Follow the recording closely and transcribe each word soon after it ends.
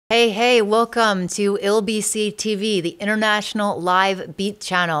Hey, hey, welcome to ILBC TV, the International Live Beat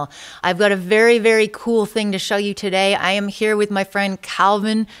Channel. I've got a very, very cool thing to show you today. I am here with my friend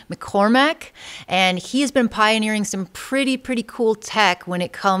Calvin McCormack, and he has been pioneering some pretty cool tech when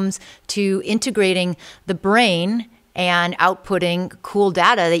it comes to integrating the brain and outputting cool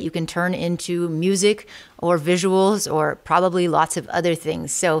data that you can turn into music or visuals or probably lots of other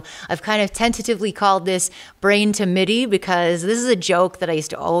things. So I've kind of tentatively called this brain to MIDI because this is a joke that I used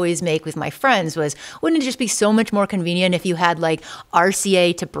to always make with my friends was, wouldn't it just be so much more convenient if you had like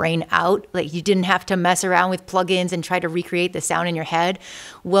RCA to brain out? Like you didn't have to mess around with plugins and try to recreate the sound in your head.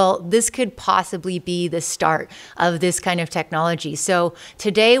 Well, this could possibly be the start of this kind of technology. So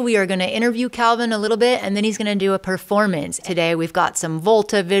today we are going to interview Calvin a little bit and then he's going to do a performance. Today we've got some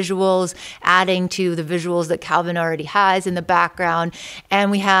Volta visuals adding to the visuals that Calvin already has in the background.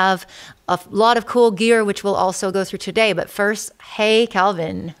 And we have a lot of cool gear, which we'll also go through today. But first, hey,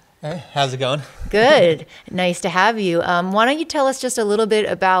 Calvin. Hey, how's it going? Good. Nice to have you. Why don't you tell us just a little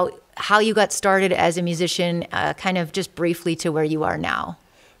bit about how you got started as a musician, kind of just briefly to where you are now?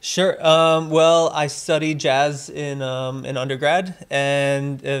 Sure. Well, I studied jazz in undergrad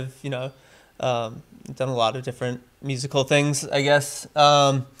and have, done a lot of different musical things, I guess.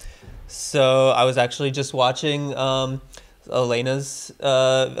 So I was actually just watching Elena,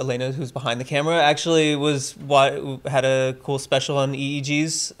 who's behind the camera, actually had a cool special on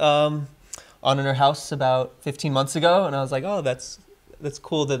EEGs on in her house about 15 months ago, and I was like, oh, that's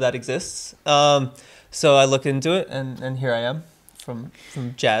cool that exists. So I looked into it, and here I am, from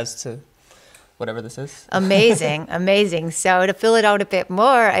jazz to whatever this is. Amazing, amazing. So to fill it out a bit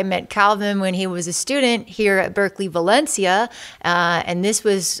more, I met Calvin when he was a student here at Berkeley, Valencia, and this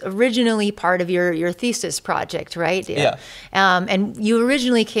was originally part of your thesis project, right? Yeah. And you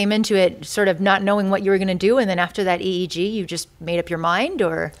originally came into it sort of not knowing what you were going to do, and then after that EEG, you just made up your mind,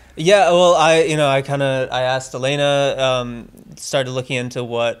 or? Yeah, well, I asked Elena, started looking into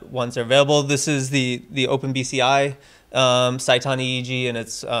what ones are available. This is the OpenBCI site on EEG, and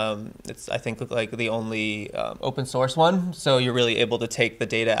it's I think like the only open source one, so you're really able to take the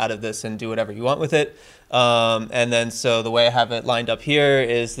data out of this and do whatever you want with it. And then so the way I have it lined up here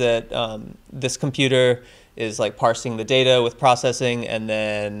is that this computer is like parsing the data with processing and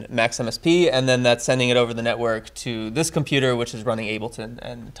then max MSP, and then that's sending it over the network to this computer, which is running Ableton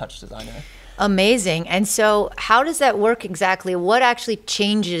and Touch Designer. Amazing. And so how does that work exactly? What actually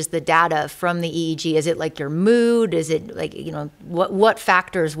changes the data from the EEG? Is it like your mood? Is it like, what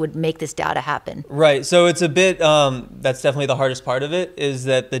factors would make this data happen? Right. So it's a bit, that's definitely the hardest part of it, is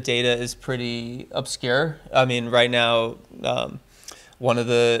that the data is pretty obscure. I mean, right now, one of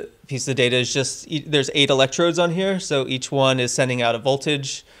the pieces of data is just, there's 8 electrodes on here. So each one is sending out a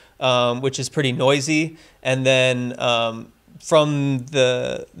voltage, which is pretty noisy. And then from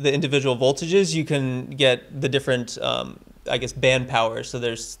the individual voltages, you can get the different, I guess, band power. So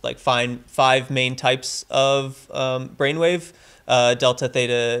there's like 5 main types of brainwave, delta,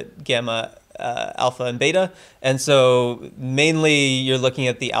 theta, gamma, alpha, and beta. And so mainly you're looking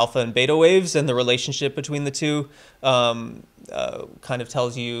at the alpha and beta waves, and the relationship between the two kind of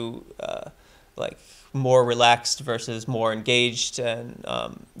tells you like more relaxed versus more engaged, and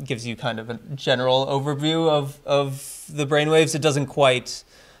gives you kind of a general overview of the brainwaves. It doesn't quite,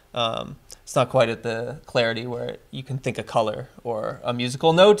 it's not quite at the clarity where you can think a color or a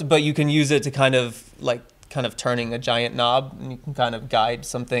musical note, but you can use it to kind of turning a giant knob, and you can kind of guide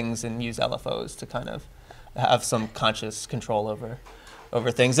some things and use LFOs to kind of have some conscious control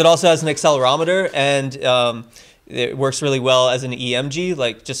over things. It also has an accelerometer, and it works really well as an EMG,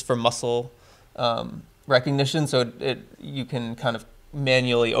 like just for muscle recognition. So you can kind of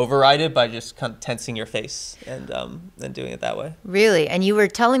manually override it by just kind of tensing your face and doing it that way. Really? And you were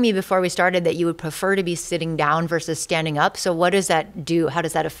telling me before we started that you would prefer to be sitting down versus standing up. So what does that do? How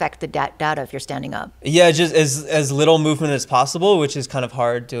does that affect the data if you're standing up? Yeah, just as little movement as possible, which is kind of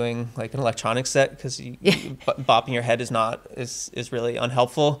hard doing like an electronic set, because bopping your head is really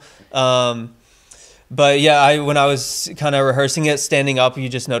unhelpful. But yeah, when I was kind of rehearsing it, standing up, you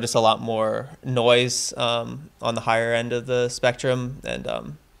just notice a lot more noise on the higher end of the spectrum. And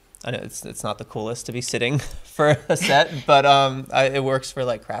I know it's not the coolest to be sitting for a set, but it works for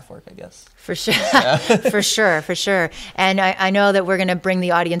like craft work, I guess. For sure. Yeah. For sure, for sure. And I know that we're going to bring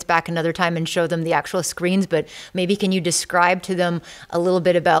the audience back another time and show them the actual screens, but maybe can you describe to them a little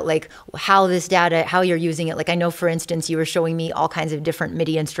bit about like how this data, how you're using it? Like I know, for instance, you were showing me all kinds of different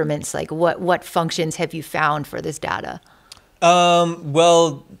MIDI instruments. Like what functions have you found for this data?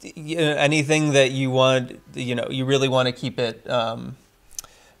 Well, anything that you want, you really want to keep it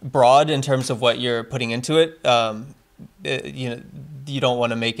broad in terms of what you're putting into it. you don't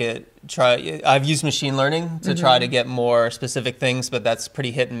want to make it I've used machine learning to try to get more specific things, but that's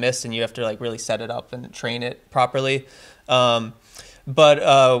pretty hit and miss, and you have to like really set it up and train it properly. But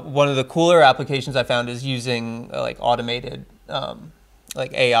one of the cooler applications I found is using like automated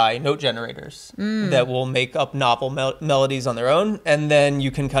like AI note generators that will make up novel melodies on their own, and then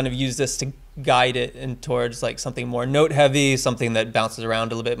you can kind of use this to guide it in towards like something more note heavy, something that bounces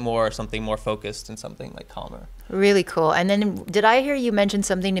around a little bit more, something more focused, and something like calmer. Really cool. And then did I hear you mention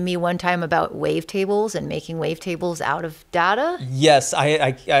something to me one time about wavetables and making wavetables out of data? Yes,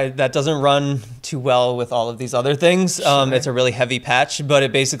 I that doesn't run too well with all of these other things. Sure. It's a really heavy patch, but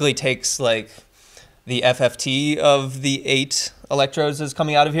it basically takes like the FFT of the 8 electrodes is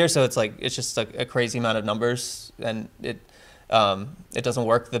coming out of here, so it's like it's just a crazy amount of numbers, and it doesn't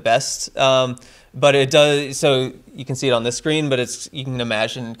work the best, but it does. So you can see it on this screen, but you can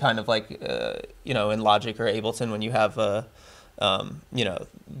imagine kind of like in Logic or Ableton when you have the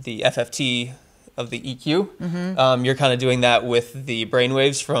FFT of the EQ. You're kind of doing that with the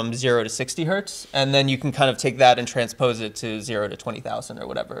brainwaves from 0 to 60 hertz, and then you can kind of take that and transpose it to 0 to 20,000 or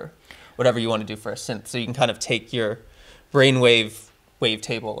whatever you want to do for a synth. So you can kind of take your brainwave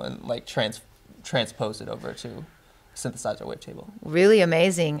wavetable and like transpose it over to synthesizer wavetable. Really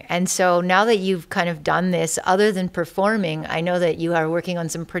amazing. And so now that you've kind of done this, other than performing, I know that you are working on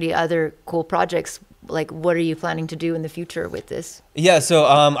some pretty other cool projects. Like, what are you planning to do in the future with this? Yeah, so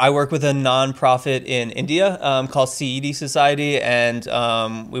I work with a nonprofit in India called CED Society, and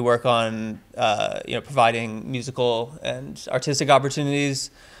we work on providing musical and artistic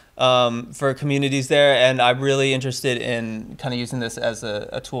opportunities for communities there, and I'm really interested in kind of using this as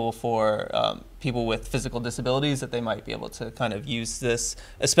a tool for people with physical disabilities, that they might be able to kind of use this,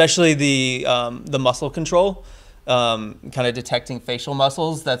 especially the muscle control, kind of detecting facial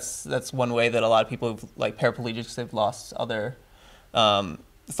muscles. That's one way that a lot of people, like paraplegics, they've lost other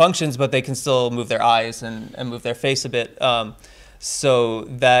functions, but they can still move their eyes and move their face a bit, so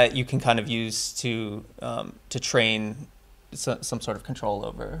that you can kind of use to train some sort of control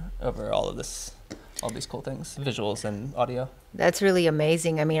over all these cool things, visuals and audio. That's really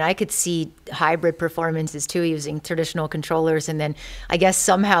amazing. I mean, I could see hybrid performances too, using traditional controllers, and then I guess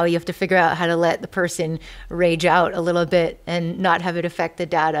somehow you have to figure out how to let the person rage out a little bit and not have it affect the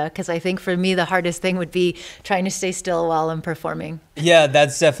data. Because I think for me, the hardest thing would be trying to stay still while I'm performing. Yeah,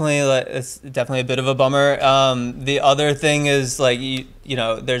 it's definitely a bit of a bummer. The other thing is like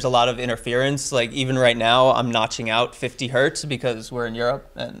there's a lot of interference. Like even right now, I'm notching out 50 hertz because we're in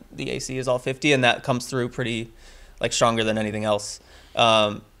Europe and the AC is all 50, and that comes through pretty like stronger than anything else.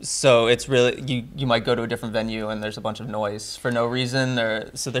 So it's really, you might go to a different venue and there's a bunch of noise for no reason,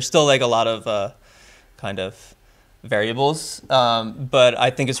 so there's still like a lot of kind of variables. But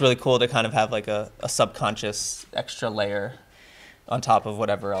I think it's really cool to kind of have like a subconscious extra layer on top of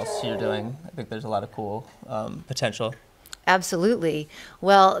whatever else you're doing. I think there's a lot of cool potential. Absolutely.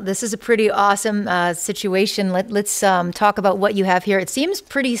 Well, this is a pretty awesome situation. Let's talk about what you have here. It seems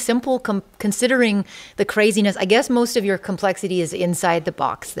pretty simple considering the craziness. I guess most of your complexity is inside the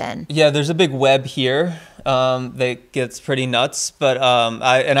box then. Yeah, there's a big web here that gets pretty nuts. But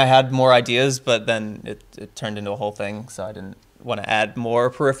I had more ideas, but then it turned into a whole thing, so I didn't want to add more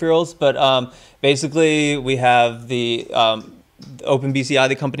peripherals. But basically, we have the OpenBCI,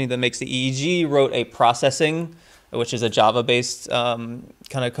 the company that makes the EEG, wrote a processing, which is a Java-based kind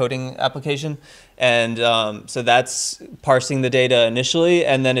of coding application. And so that's parsing the data initially,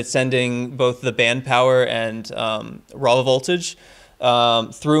 and then it's sending both the band power and raw voltage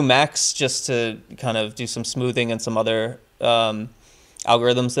through Max just to kind of do some smoothing and some other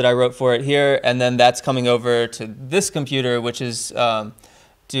algorithms that I wrote for it here. And then that's coming over to this computer, which is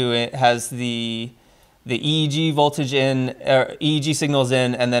has the EEG voltage in, or EEG signals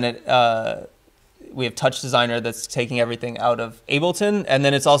in, and then we have Touch Designer that's taking everything out of Ableton, and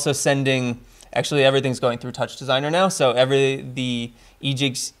then it's also sending, actually everything's going through Touch Designer now, so the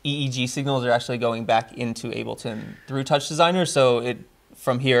EEG signals are actually going back into Ableton through Touch Designer, so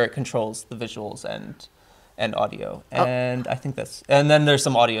from here it controls the visuals and audio, and I think and then there's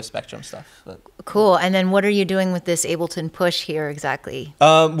some audio spectrum stuff. Cool. And then what are you doing with this Ableton push here exactly?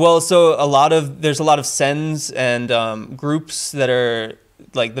 Well, so there's a lot of sends and groups that are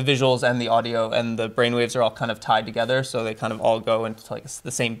like the visuals and the audio and the brainwaves are all kind of tied together, so they kind of all go into like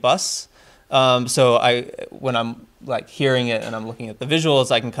the same bus. So when I'm like hearing it and I'm looking at the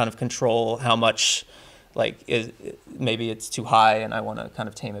visuals, I can kind of control how much like maybe it's too high and I want to kind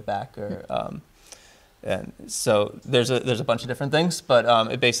of tame it back, or and so there's a bunch of different things, but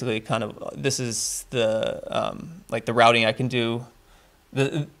it basically kind of, this is the like the routing I can do.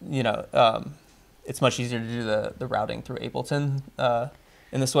 It's it's much easier to do the routing through Ableton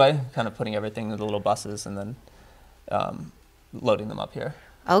in this way, kind of putting everything into little buses and then loading them up here.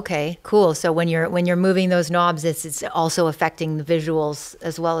 Okay, cool. So when you're moving those knobs, it's also affecting the visuals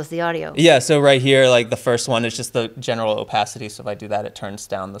as well as the audio. Yeah, so right here, like the first one is just the general opacity. So if I do that, it turns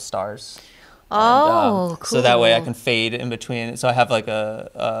down the stars. Oh, and, cool. So that way I can fade in between. So I have like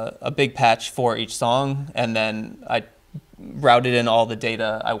a big patch for each song, and then I routed in all the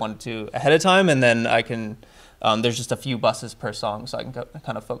data I wanted to ahead of time, and then I can, there's just a few buses per song, so I can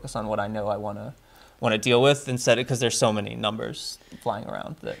kind of focus on what I know I want to deal with instead, because there's so many numbers flying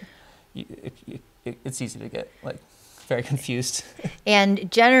around that it's easy to get like very confused.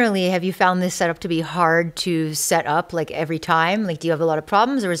 And generally, have you found this setup to be hard to set up like every time? Like, do you have a lot of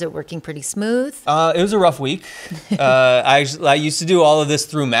problems, or is it working pretty smooth? It was a rough week. I used to do all of this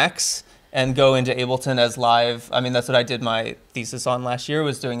through Max and go into Ableton as live. I mean, that's what I did my thesis on last year,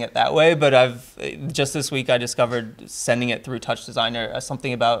 was doing it that way. But just this week I discovered sending it through Touch Designer as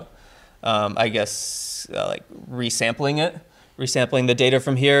something about, I guess, like resampling the data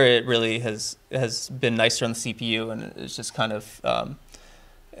from here. It really has been nicer on the CPU, and it's just kind of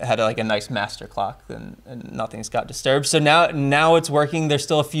had like a nice master clock, and nothing's got disturbed. So now it's working. There's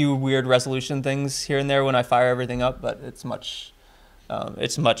still a few weird resolution things here and there when I fire everything up, but it's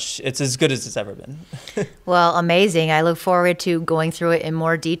as good as it's ever been. Well, amazing. I look forward to going through it in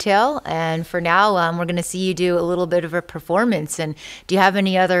more detail. And for now, we're going to see you do a little bit of a performance. And do you have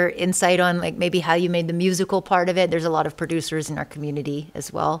any other insight on like maybe how you made the musical part of it? There's a lot of producers in our community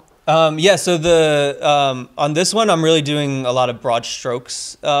as well. Yeah, so on this one, I'm really doing a lot of broad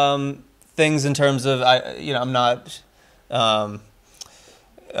strokes things in terms of, I'm not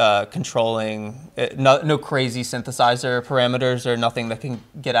controlling no crazy synthesizer parameters or nothing that can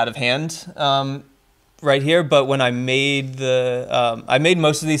get out of hand right here. But when I made I made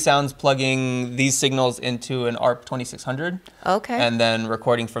most of these sounds plugging these signals into an ARP 2600. Okay. And then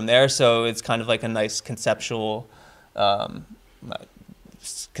recording from there. So it's kind of like a nice conceptual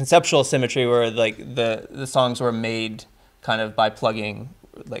symmetry where like the songs were made kind of by plugging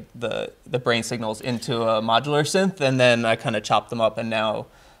like the brain signals into a modular synth, and then I kind of chopped them up, and now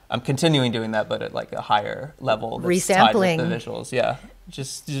I'm continuing doing that, but at like a higher level. That's tied with the visuals. Yeah,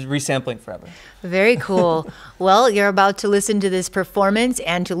 just resampling forever. Very cool. Well, you're about to listen to this performance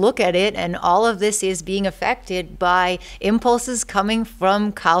and to look at it, and all of this is being affected by impulses coming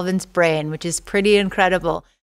from Calvin's brain, which is pretty incredible.